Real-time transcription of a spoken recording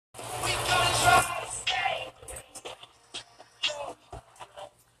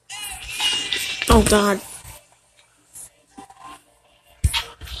Oh God.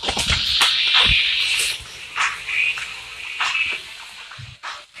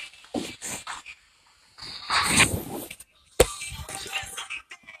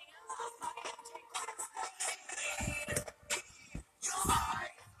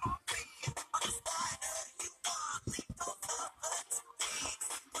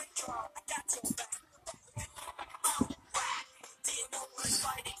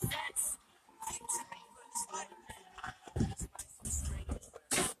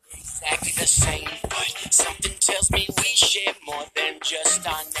 Exactly the same, but something tells me we share more than just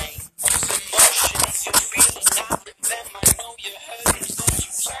our names. Emotions you feel, not with them. I know you heard me, so you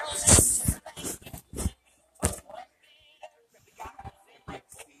tell me.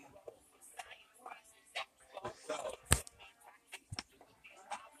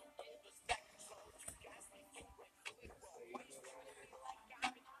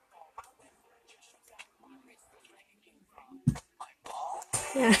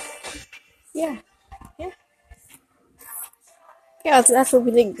 Yeah. Yeah. Yeah. Yeah, that's what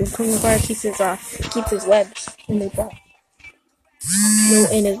we think. The Coronavirus keeps his legs in the ball. No,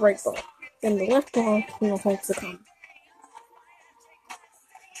 in his right ball. Then the left ball, holds the comb.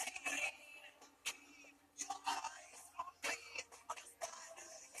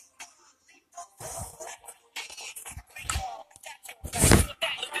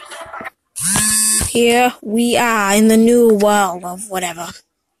 Here we are in the new world of whatever.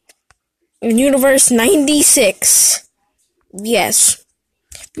 Universe 96. Yes.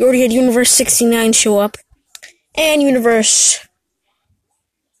 We already had Universe 69 show up. And Universe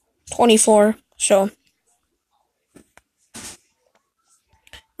 24. So.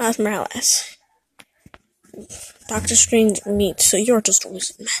 Miles Morales. Doctor Strange meets, so you're just a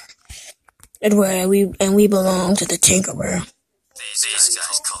wizard man. And we belong to the Tinkerer.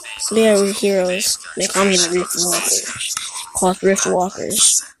 They are heroes. They call me the Rift Walkers. Called Rift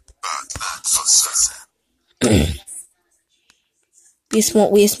Walkers. We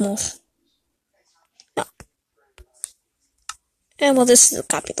small. No. And well, this is a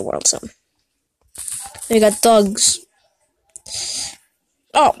copy of the world, so. We got thugs.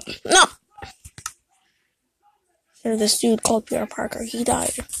 Oh, no! There's this dude called Peter Parker. He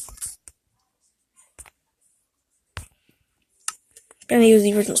died. And he was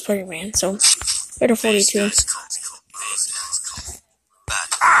the original Spider-Man, so. Better 42.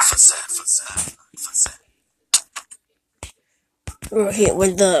 We were hit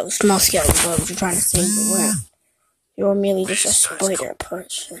with the small scale bugs. You're trying to save the world. You're merely just a spider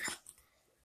person.